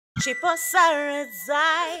Chipo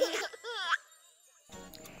Sarudzai.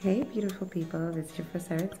 Hey beautiful people, this is Chipo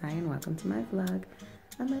Sarudzai and welcome to my vlog.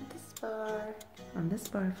 I'm at the spar, on the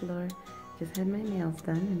spar floor. Just had my nails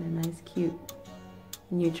done in a nice cute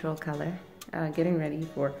neutral color. Getting ready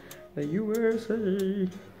for the USA.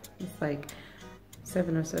 It's like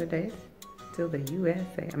 7 or so days till the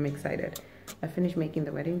USA. I'm excited. I finished making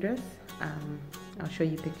the wedding dress. I'll show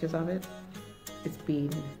you pictures of it. It's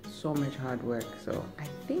been so much hard work, so I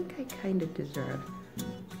think I kind of deserve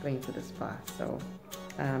going to the spa. So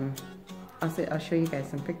I'll show you guys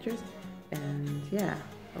some pictures, and yeah,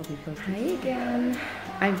 I'll be posting. Hi again.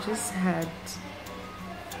 I've just had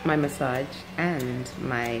my massage and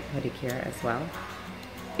my pedicure as well.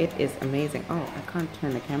 It is amazing. Oh, I can't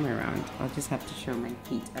turn the camera around. I'll just have to show my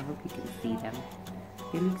feet. I hope you can see them.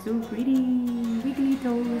 They look so pretty. Wiggly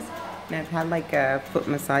toes. And I've had like a foot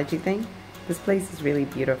massagey thing. This place is really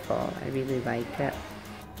beautiful. I really like it.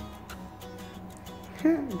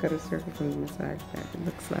 Got a circle from the massage bed. It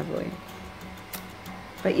looks lovely.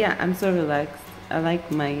 But yeah, I'm so relaxed. I like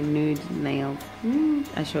my nude nails.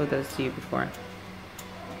 I showed those to you before.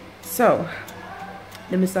 So,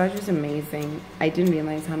 the massage was amazing. I didn't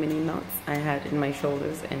realize how many knots I had in my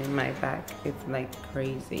shoulders and in my back. It's like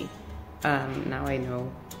crazy. Now I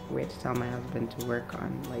know where to tell my husband to work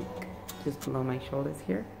on, like just below my shoulders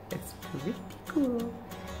here. It's pretty cool.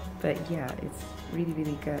 But yeah, it's really,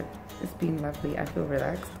 really good. It's been lovely. I feel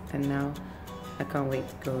relaxed, and now I can't wait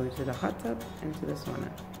to go to the hot tub and to the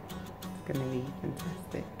sauna. It's gonna be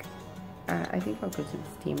fantastic. I think I'll go to the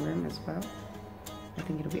steam room as well. I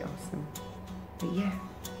think it'll be awesome. But yeah,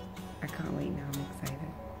 I can't wait now. I'm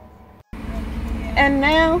excited. And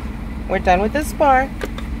now we're done with the spa,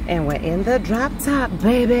 and we're in the drop top,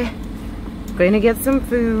 baby. Going to get some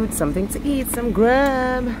food, something to eat, some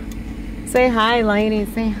grub. Say hi, lady.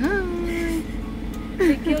 Say hi.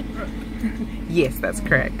 Yes, that's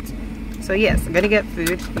correct. So yes, I'm gonna get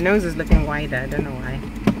food. My nose is looking wider. I don't know why.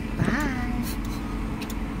 Bye.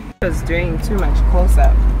 I was doing too much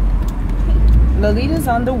close-up. Lolita's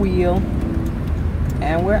on the wheel,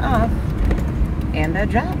 and we're off. And the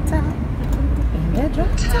drop top. And the drop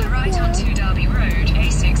top. Turn right onto Derby Road,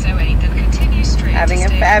 A608, then continue straight. Having a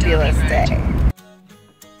fabulous day.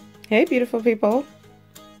 Hey beautiful people.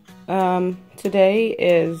 Today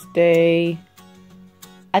is day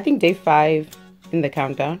 5 in the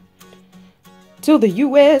countdown till the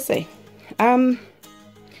USA.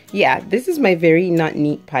 Yeah, this is my very not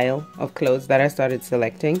neat pile of clothes that I started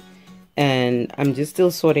selecting, and I'm just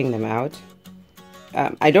still sorting them out.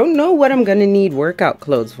 I don't know what I'm gonna need workout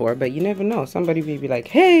clothes for, but you never know. Somebody may be like,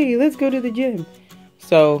 hey, let's go to the gym.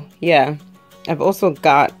 So yeah, I've also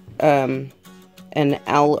got an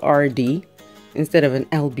LRD instead of an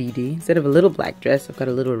LBD. Instead of a little black dress, I've got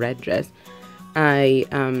a little red dress. I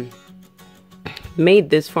made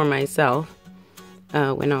this for myself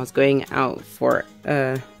when I was going out for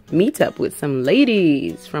a meetup with some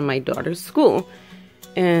ladies from my daughter's school.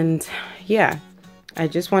 And yeah, I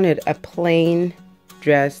just wanted a plain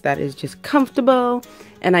dress that is just comfortable,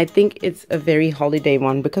 and I think it's a very holiday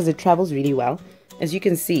one because it travels really well. As you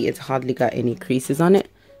can see, it's hardly got any creases on it.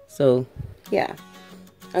 So yeah,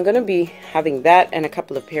 I'm gonna be having that and a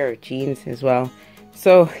couple of pair of jeans as well.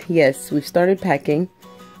 So yes, we've started packing.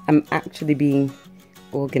 I'm actually being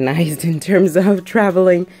organized in terms of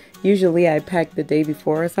traveling. Usually I pack the day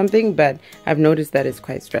before or something, but I've noticed that it's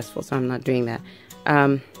quite stressful, so I'm not doing that.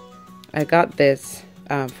 I got this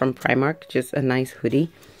from Primark, just a nice hoodie.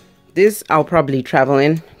 This I'll probably travel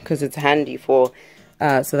in because it's handy for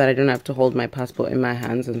so that I don't have to hold my passport in my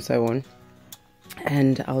hands and so on.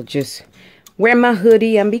 And I'll just wear my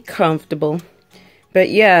hoodie and be comfortable. But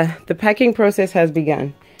yeah, the packing process has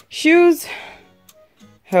begun. Shoes,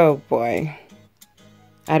 oh boy,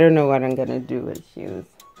 I don't know what I'm gonna do with shoes.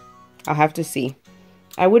 I'll have to see.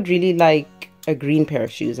 I would really like a green pair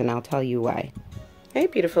of shoes, and I'll tell you why. Hey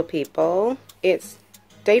beautiful people, it's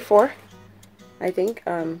day 4, I think.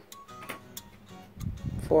 4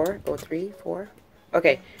 or 3, 4.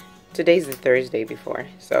 Okay, today's the Thursday before,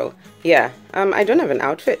 so yeah, I don't have an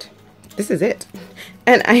outfit. This is it.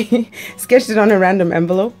 And I sketched it on a random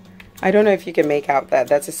envelope. I don't know if you can make out that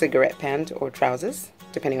that's a cigarette pant or trousers,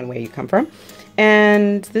 depending on where you come from.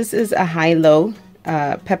 And this is a high-low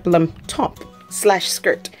peplum top /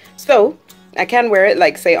 skirt. So I can wear it,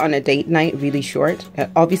 like, say, on a date night, really short.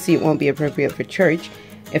 Obviously, it won't be appropriate for church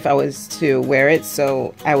if I was to wear it,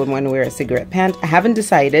 so I would want to wear a cigarette pant. I haven't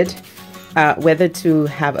decided whether to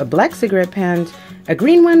have a black cigarette pant, a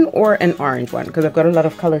green one, or an orange one, because I've got a lot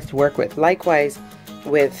of colors to work with. Likewise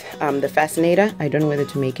with the fascinator, I don't know whether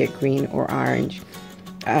to make it green or orange.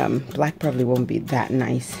 Black probably won't be that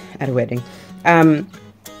nice at a wedding.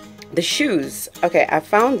 The shoes. Okay, I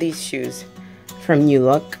found these shoes from New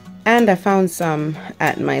Look, and I found some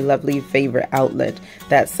at my lovely favorite outlet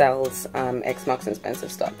that sells X Marks and Spencer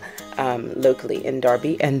stock locally in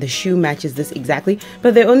Derby, and the shoe matches this exactly,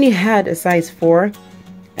 but they only had a size 4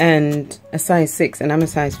 and a size 6, and I'm a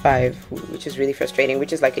size 5, which is really frustrating,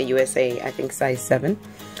 which is like a USA, I think, size 7.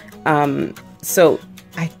 So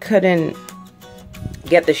I couldn't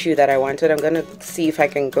get the shoe that I wanted. I'm gonna see if I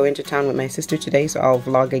can go into town with my sister today, so I'll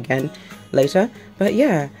vlog again later. But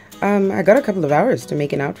yeah, I got a couple of hours to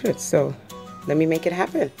make an outfit, so let me make it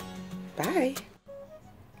happen. Bye.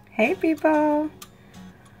 Hey people.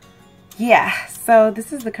 Yeah, so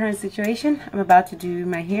this is the current situation. I'm about to do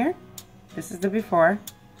my hair. This is the before,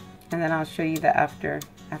 and then I'll show you the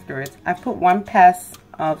afterwards. I put 1 pass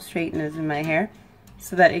of straighteners in my hair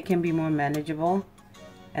so that it can be more manageable,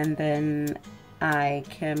 and then I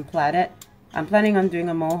can plait it. I'm planning on doing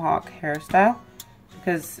a mohawk hairstyle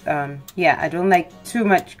because yeah, I don't like too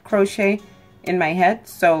much crochet in my head,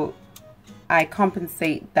 so I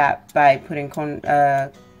compensate that by putting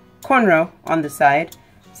cornrow on the side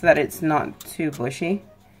so that it's not too bushy.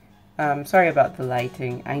 Sorry about the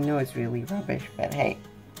lighting. I know it's really rubbish, but hey,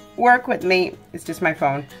 work with me. It's just my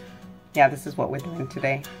phone. Yeah, this is what we're doing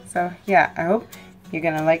today. So yeah, I hope you're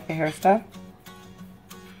gonna like the hairstyle.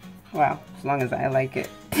 Wow, as long as I like it.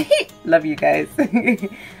 Love you guys.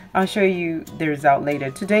 I'll show you the result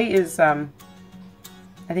later. Today is I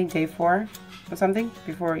think day 4 or something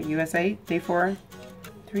before USA. Day 4,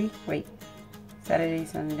 3, wait. Saturday,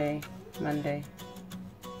 Sunday, Monday.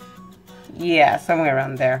 Yeah, somewhere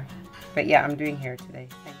around there. But yeah, I'm doing hair today.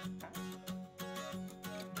 Thanks.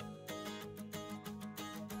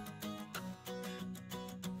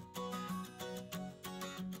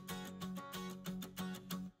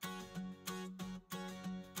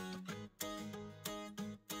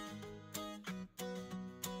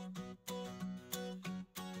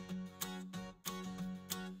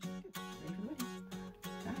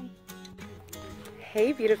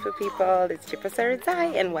 Hey beautiful people, it's Chipo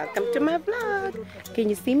Sarudzai and welcome to my vlog. Can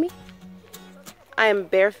you see me? I am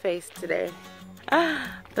barefaced today.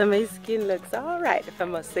 But my skin looks alright if I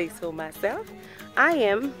must say so myself. I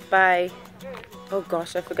am by, oh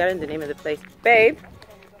gosh, I've forgotten the name of the place. Babe,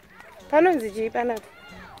 I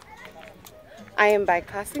am by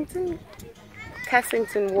Cassington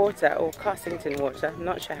Water, or Cassington Water, I'm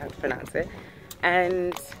not sure how to pronounce it.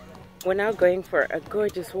 And we're now going for a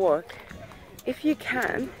gorgeous walk. If you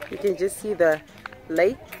can just see the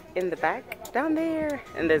lake in the back down there,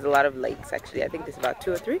 and there's a lot of lakes actually. I think there's about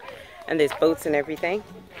 2 or 3, and there's boats and everything.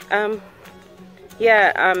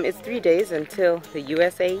 Yeah, it's 3 days until the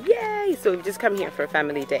USA. Yay! So we've just come here for a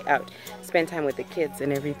family day out, spend time with the kids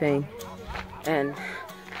and everything, and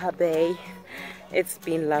hubby. It's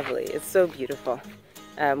been lovely. It's so beautiful.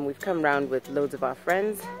 We've come round with loads of our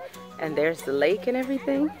friends, and there's the lake and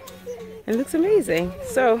everything. It looks amazing.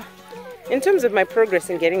 So in terms of my progress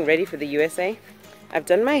in getting ready for the USA, I've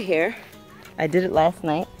done my hair. I did it last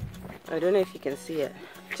night. I don't know if you can see it,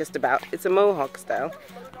 just about. It's a mohawk style,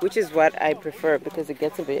 which is what I prefer because it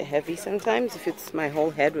gets a bit heavy sometimes if it's my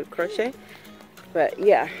whole head with crochet. But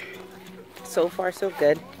yeah, so far so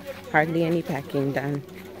good. Hardly any packing done,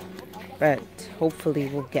 but hopefully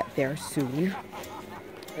we'll get there soon.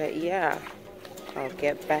 But yeah, I'll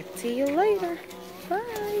get back to you later.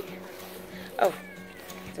 Bye. Oh,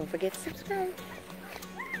 don't forget to subscribe.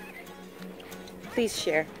 Please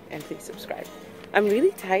share and please subscribe. I'm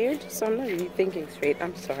really tired, so I'm not really thinking straight.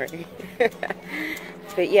 I'm sorry.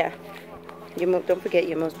 But yeah, don't forget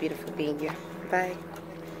your most beautiful being you. Bye.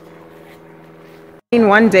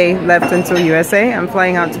 1 day left until USA. I'm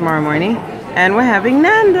flying out tomorrow morning, and we're having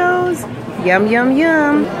Nando's. Yum, yum,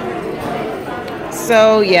 yum.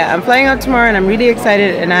 So yeah, I'm flying out tomorrow and I'm really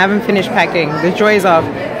excited, and I haven't finished packing. The joy is off.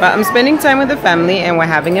 But I'm spending time with the family and we're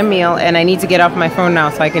having a meal, and I need to get off my phone now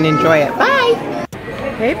so I can enjoy it. Bye!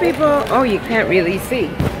 Hey people! Oh, you can't really see.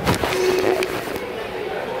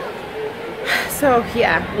 So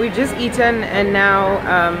yeah, we've just eaten and now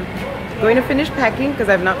going to finish packing because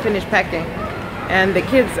I've not finished packing. And the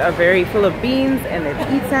kids are very full of beans and they've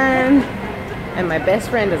eaten. And my best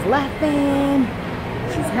friend is laughing.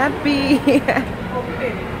 She's happy.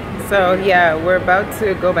 So yeah, we're about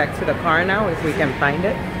to go back to the car now if we can find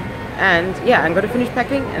it. And yeah, I'm going to finish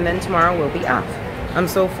packing and then tomorrow we'll be off. I'm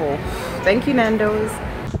so full. Thank you, Nando's.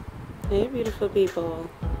 Hey beautiful people.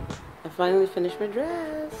 I finally finished my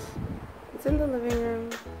dress. It's in the living room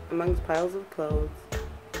amongst piles of clothes.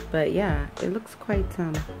 But yeah, it looks quite,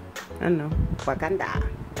 I don't know, Wakanda.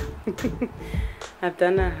 I've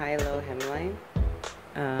done a high-low hemline.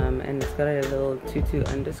 and it's got a little tutu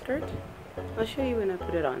underskirt. I'll show you when I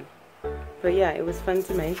put it on. But yeah, it was fun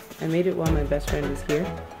to make. I made it while my best friend was here,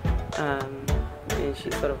 and she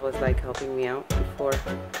sort of was like helping me out before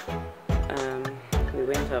we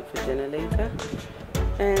went out for dinner later.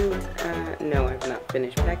 And no, I've not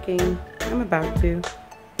finished packing. I'm about to.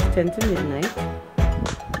 It's 10 to midnight.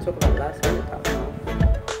 Talk about last minute top off.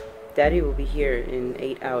 Daddy will be here in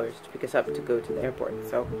 8 hours to pick us up to go to the airport.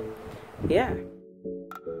 So yeah.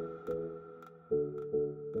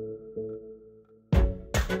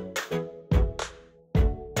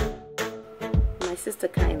 My sister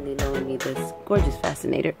kindly loaned me this gorgeous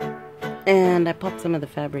fascinator, and I popped some of the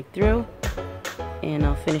fabric through, and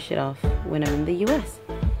I'll finish it off when I'm in the US.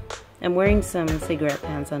 I'm wearing some cigarette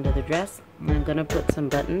pants under the dress, and I'm gonna put some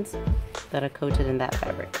buttons that are coated in that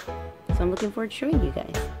fabric. So I'm looking forward to showing you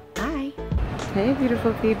guys. Bye! Hey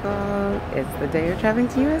beautiful people, it's the day of traveling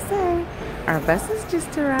to USA. Our bus has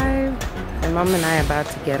just arrived, and Mom and I are about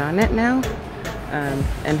to get on it now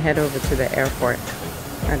and head over to the airport.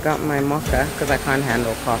 I got my mocha because I can't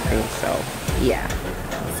handle coffee, so yeah.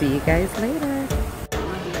 See you guys later.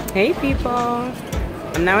 Hey people,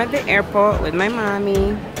 I'm now at the airport with my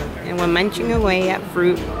mommy, and we're munching away at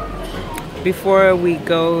fruit before we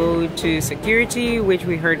go to security, which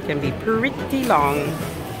we heard can be pretty long.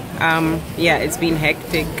 Yeah, it's been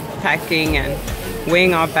hectic packing and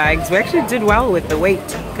weighing our bags. We actually did well with the weight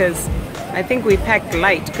because I think we packed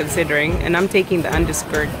light considering, and I'm taking the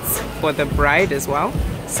underskirts for the bride as well.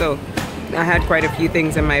 So I had quite a few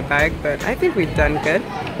things in my bag, but I think we've done good.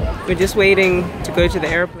 We're just waiting to go to the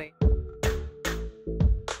airplane.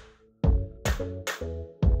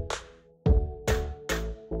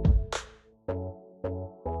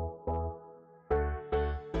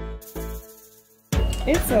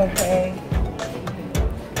 It's okay.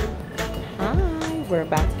 Hi, we're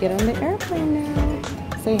about to get on the airplane now.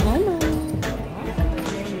 Say hi, Mommy.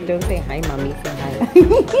 Don't say hi, Mommy. Say hi.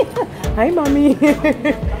 Hi, Mommy.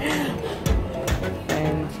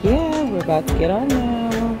 And yeah, we're about to get on now.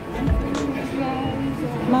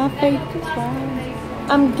 My faith is rising.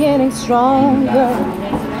 I'm getting stronger.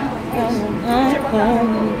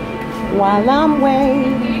 While I'm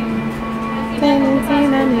waiting.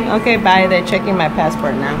 Okay, bye. They're checking my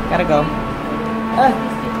passport now. Gotta go.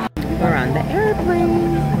 We're on the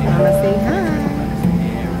airplane. Mama say hi.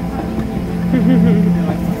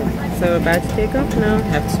 So we're about to take off now.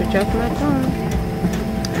 Have to switch off my phone.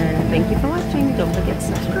 And thank you for watching. Don't forget to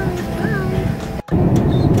subscribe.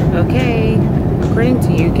 Bye. Okay, according to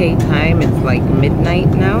UK time, it's like midnight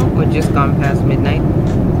now. We're just gone past midnight.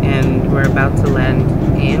 And we're about to land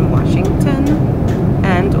in Washington.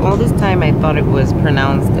 And all this time I thought it was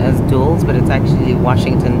pronounced as Dulles, but it's actually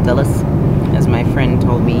Washington Dulles, as my friend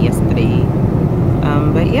told me yesterday.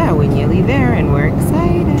 But yeah, we're nearly there and we're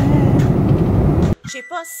excited.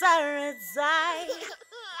 Chipo Sarudzai.